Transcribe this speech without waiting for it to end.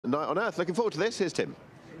Night on Earth. Looking forward to this. Here's Tim.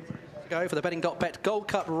 Go for the Betting.Bet Gold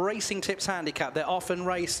Cup Racing Tips Handicap. They're often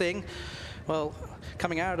racing. Well,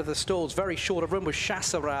 coming out of the stalls, very short of room with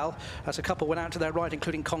Chasseral, as a couple went out to their right,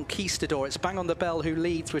 including Conquistador. It's Bang on the Bell who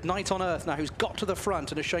leads, with Night on Earth now, who's got to the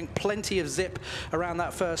front and is showing plenty of zip around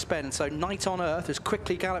that first bend. So Night on Earth has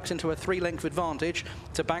quickly galloped into a 3-length advantage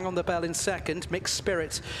to Bang on the Bell in second. Mixed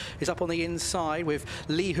Spirit is up on the inside with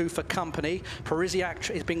Lihu for company. Parisiac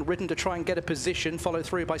is being ridden to try and get a position, followed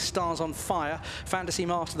through by Stars on Fire. Fantasy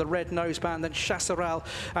Master, the red noseband, then Chasseral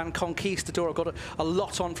and Conquistador have got a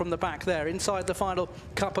lot on from the back there. Inside the final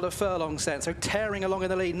couple of furlongs then, so tearing along in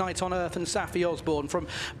the lead, Night on Earth and Safi Osborne. From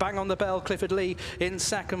Bang on the Bell, Clifford Lee in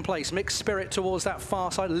second place. Mixed Spirit towards that far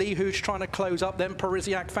side. Lee who's trying to close up, then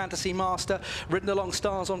Parisiac, Fantasy Master, ridden along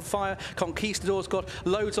Stars on Fire. Conquistador's got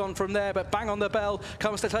loads on from there, but Bang on the Bell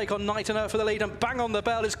comes to take on Night on Earth for the lead, and Bang on the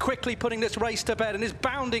Bell is quickly putting this race to bed and is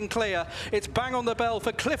bounding clear. It's Bang on the Bell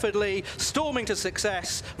for Clifford Lee, storming to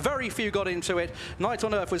success. Very few got into it. Night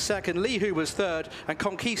on Earth was second, Lee who was third, and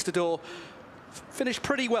Conquistador finished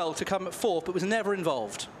pretty well to come at fourth, but was never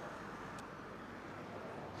involved.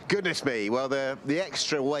 Goodness me. Well, the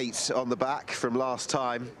extra weight on the back from last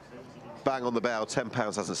time. Bang on the Bell, £10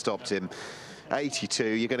 hasn't stopped him. 82,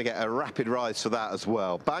 you're going to get a rapid rise for that as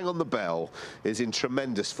well. Bang on the Bell is in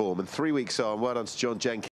tremendous form, and 3 weeks on, well done to John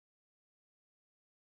Jenkins.